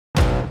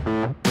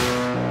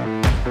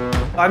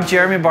I'm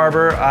Jeromy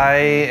Barber. I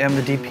am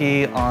the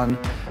DP on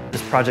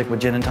this project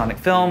with Gin Tonic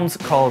Films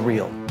called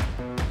Reel.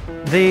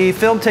 The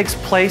film takes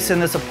place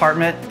in this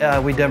apartment.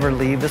 We never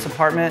leave this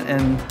apartment,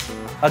 and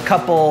a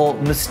couple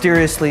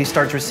mysteriously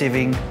starts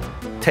receiving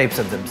tapes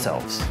of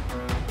themselves.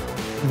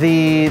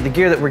 The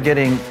gear that we're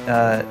getting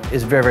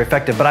is very, very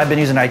effective, but I've been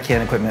using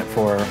Ikan equipment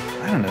for,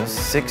 I don't know,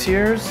 6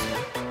 years?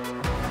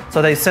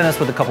 So they sent us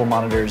with a couple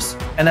monitors,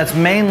 and that's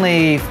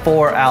mainly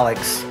for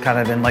Alex, kind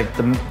of in like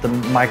the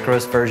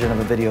micros version of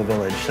a video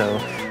village. So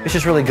it's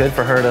just really good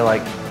for her to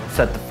like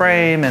set the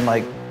frame and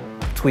like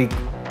tweak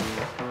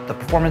the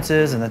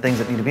performances and the things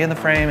that need to be in the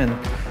frame.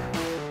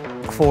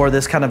 And for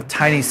this kind of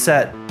tiny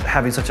set,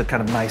 having such a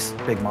kind of nice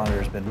big monitor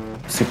has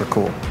been super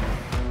cool.